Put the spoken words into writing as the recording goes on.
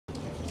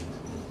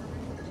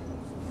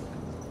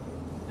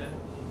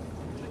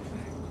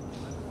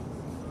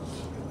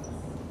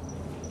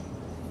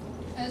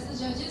the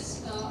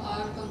judges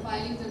are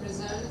compiling the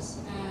results,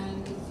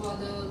 and for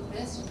the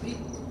best big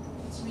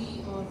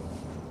three or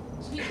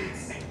three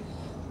kids,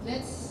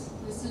 let's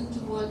listen to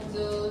what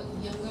the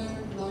younger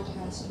lot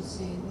has to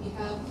say. We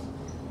have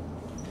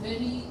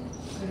very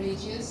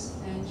courageous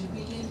and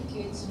jubilant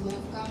kids who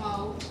have come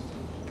out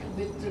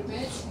with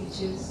prepared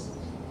speeches.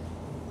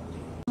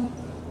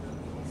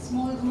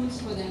 Small rules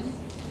for them.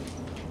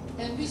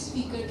 Every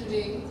speaker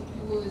today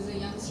who is a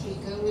young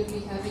speaker will be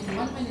having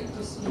 1 minute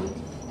to speak,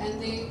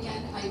 and they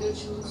can either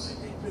choose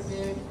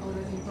prepared or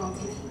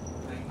impromptu.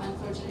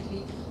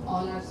 Unfortunately,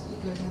 all our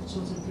speakers have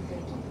chosen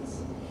prepared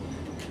topics.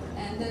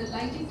 And the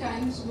lighting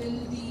times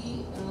will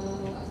be,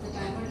 the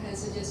timer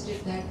has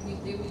suggested that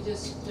they will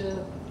just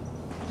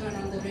turn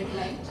on the red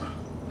light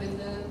when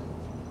the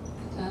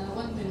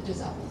 1 minute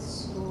is up.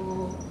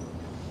 So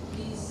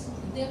please,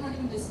 they're not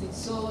even listening,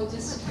 so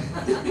just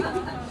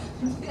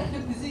they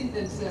are busy in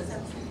themselves.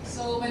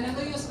 So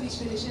whenever your speech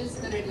finishes,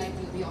 the red light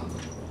will be on.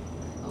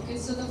 Okay,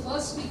 so the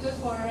first speaker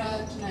for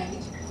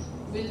tonight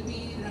will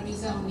be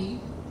Ramiza Oni,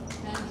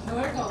 and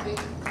her topic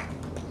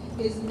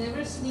is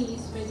never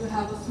sneeze when you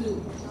have a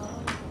flu.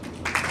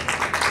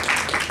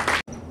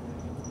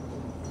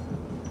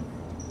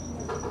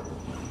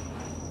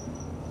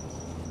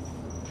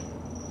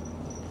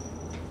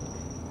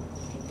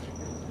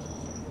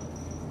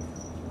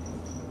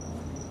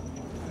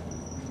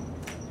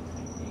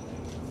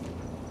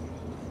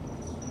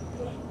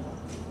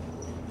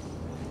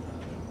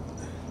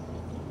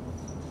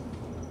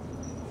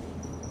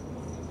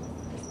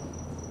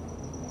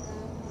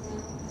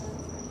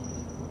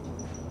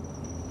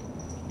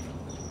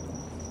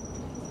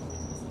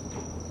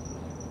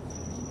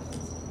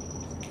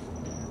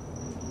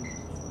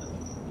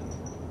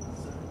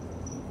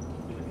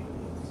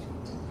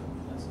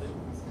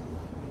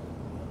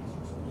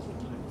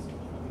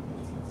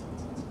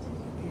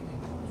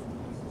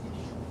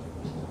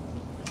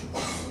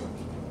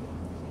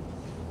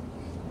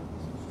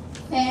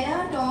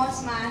 Fellow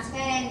Toastmaster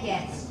and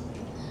guests.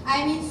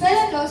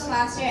 Fellow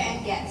Toastmaster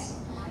and guests.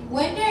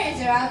 Winter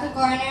is around the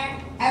corner,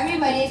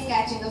 everybody is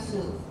catching a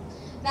flu.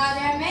 Now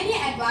there are many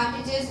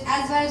advantages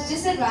as well as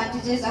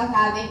disadvantages of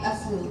having a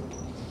flu.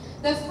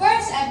 The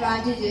first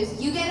advantage is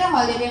you get a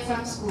holiday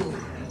from school.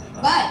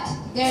 But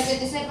there's a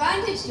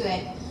disadvantage to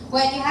it.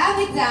 When you have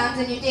exams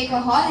and you take a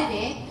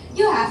holiday,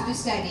 you have to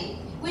study,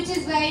 which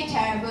is very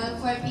terrible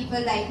for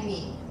people like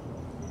me.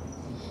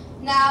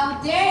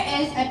 Now there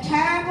is a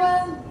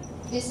terrible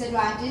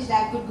disadvantage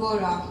that could go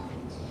wrong.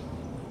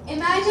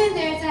 Imagine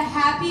there's a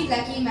happy,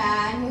 lucky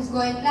man who's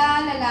going la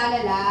la la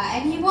la la,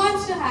 and he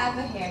wants to have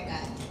a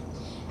haircut.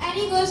 And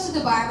he goes to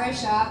the barber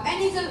shop, and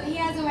he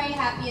has a very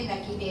happy and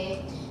lucky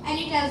day. And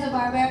he tells the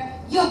barber,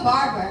 "Yo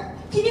barber,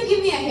 can you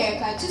give me a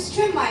haircut? Just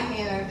trim my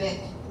hair a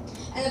bit."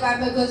 And the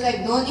barber goes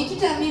like, "No need to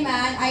tell me,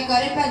 man, I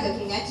got it by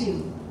looking at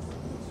you."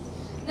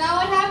 Now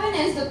what happened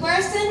is the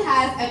person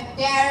has a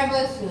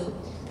terrible flu.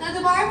 Now the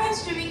barber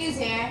is trimming his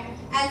hair,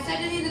 and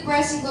suddenly the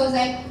person goes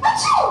like,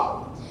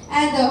 "Achoo!"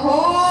 And the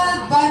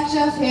whole bunch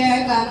of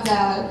hair comes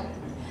out.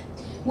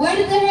 Where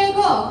did the hair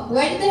go?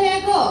 Where did the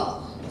hair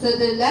go? So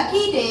the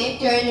lucky day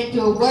turned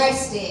into a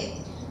worse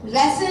day.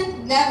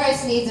 Lesson, never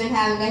sneeze when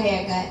having a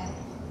haircut.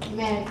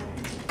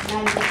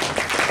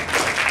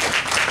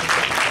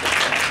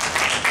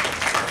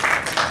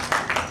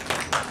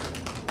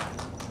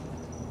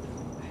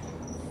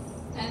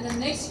 And the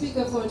next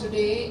speaker for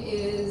today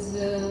is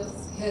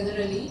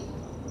Heather Ali.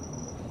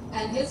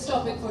 And his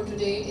topic for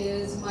today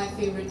is my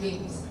favorite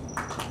games.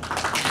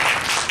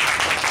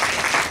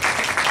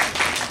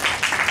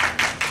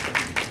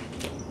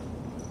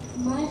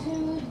 My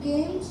favorite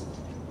games,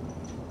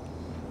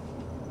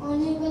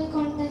 honorable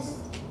contestants,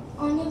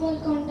 honorable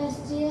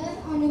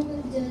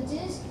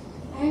judges,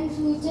 and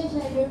future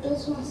fellow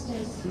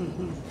Toastmasters.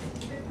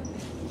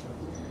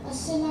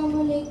 Assalamu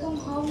alaikum.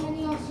 How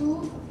many of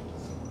you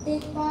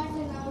take part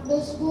in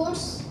outdoor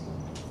sports?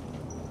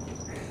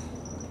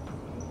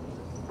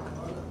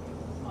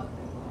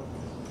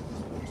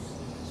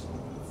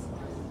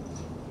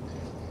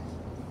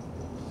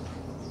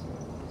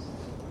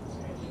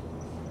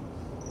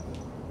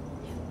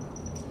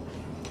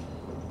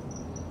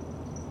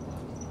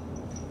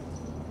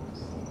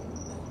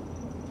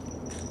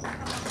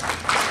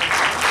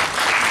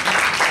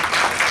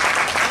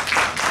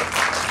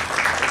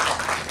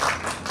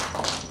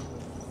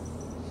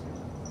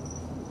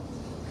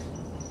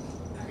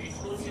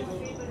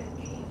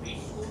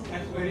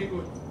 That's very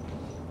good.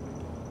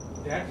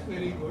 That's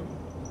very good.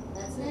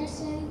 That's very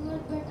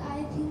good, but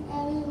I think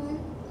everyone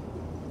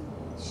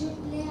should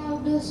play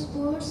outdoor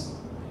sports.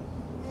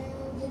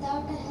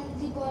 Without a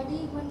healthy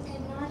body, one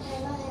cannot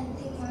have a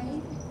healthy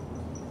mind.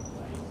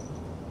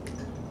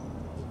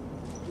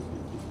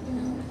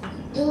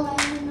 Though I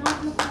may not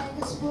look like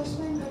a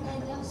sportsman, but I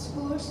love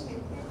sports.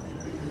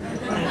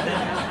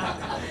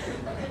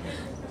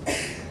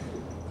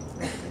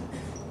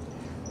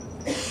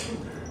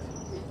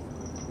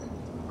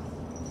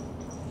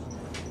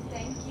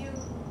 Thank you.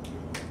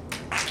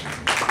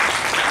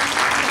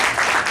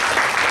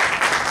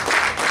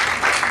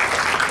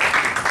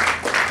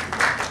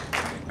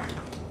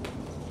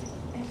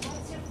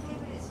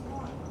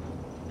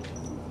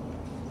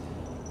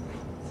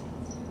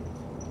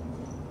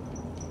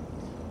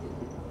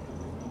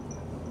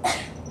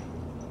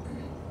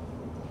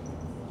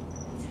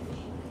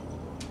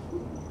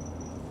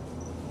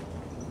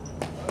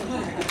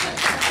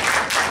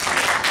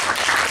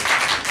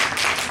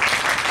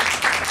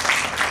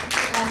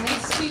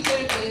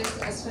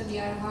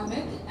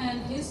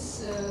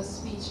 this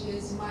speech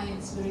is my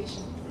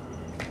inspiration.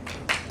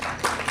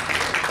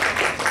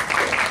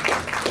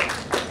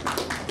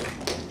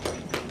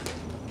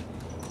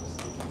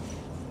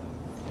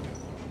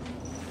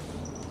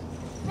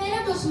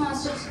 Fellow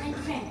Toastmasters and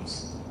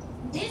friends,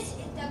 this is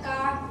the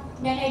card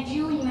that I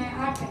drew in my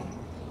art pen.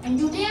 And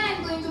today I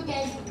am going to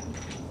tell you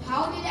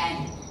how did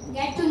I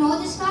get to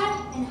know this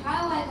card and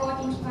how I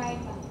got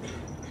inspired by it.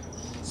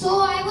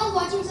 So I was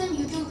watching some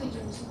YouTube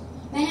videos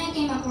when I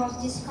came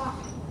across this card.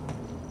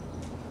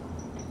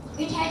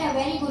 It had a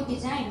very good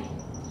design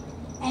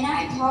and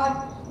I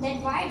thought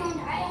that why don't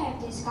I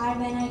have this card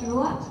when I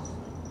grow up?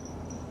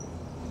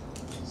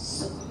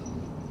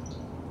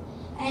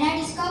 And I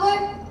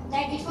discovered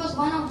that it was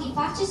one of the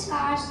fastest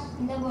cars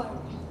in the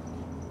world.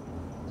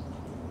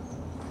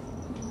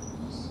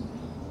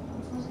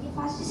 It was the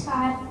fastest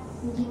car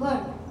in the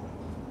world.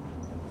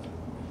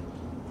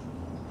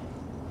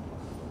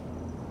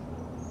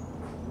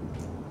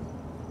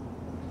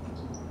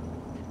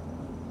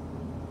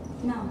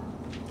 Now,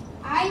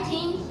 I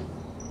think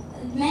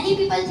many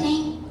people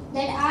think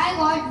that I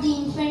got the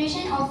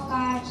inspiration of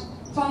cars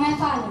from my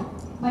father,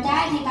 but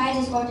I think I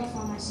just got it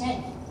from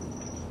myself.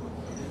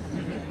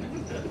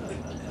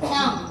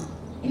 Now,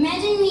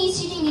 imagine me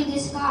sitting in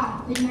this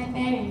car with my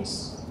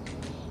parents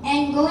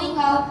and going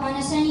out on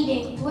a sunny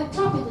day to a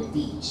tropical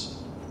beach.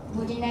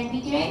 Wouldn't that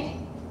be great?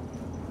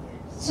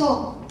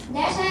 So,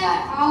 that's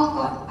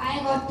how I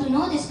got to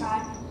know this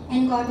car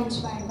and got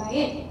inspired by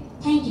it.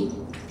 Thank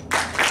you.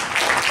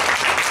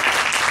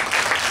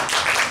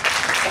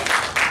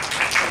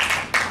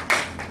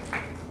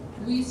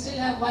 We still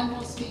have one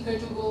more speaker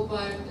to go,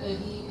 but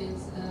he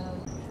is...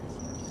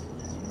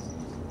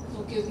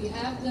 Okay, we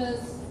have the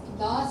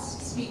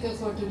last speaker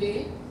for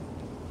today,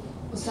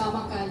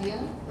 Osama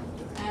Kalia,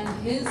 and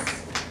his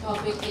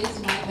topic is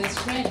My Best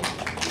Friend.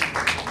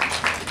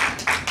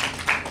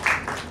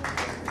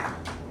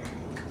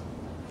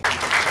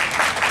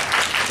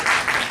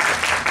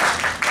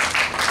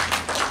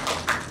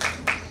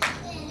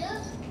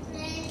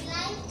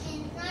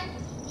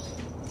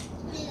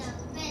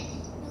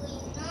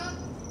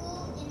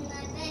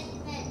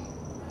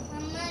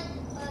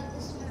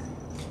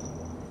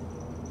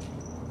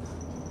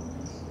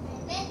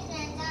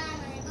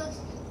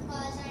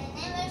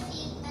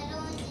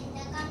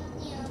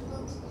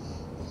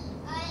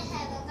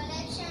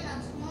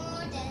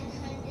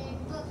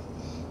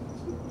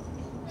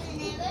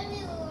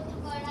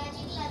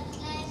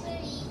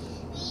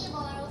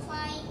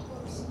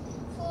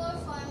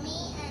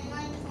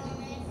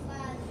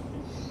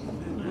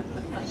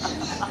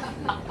 Ha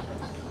ha ha.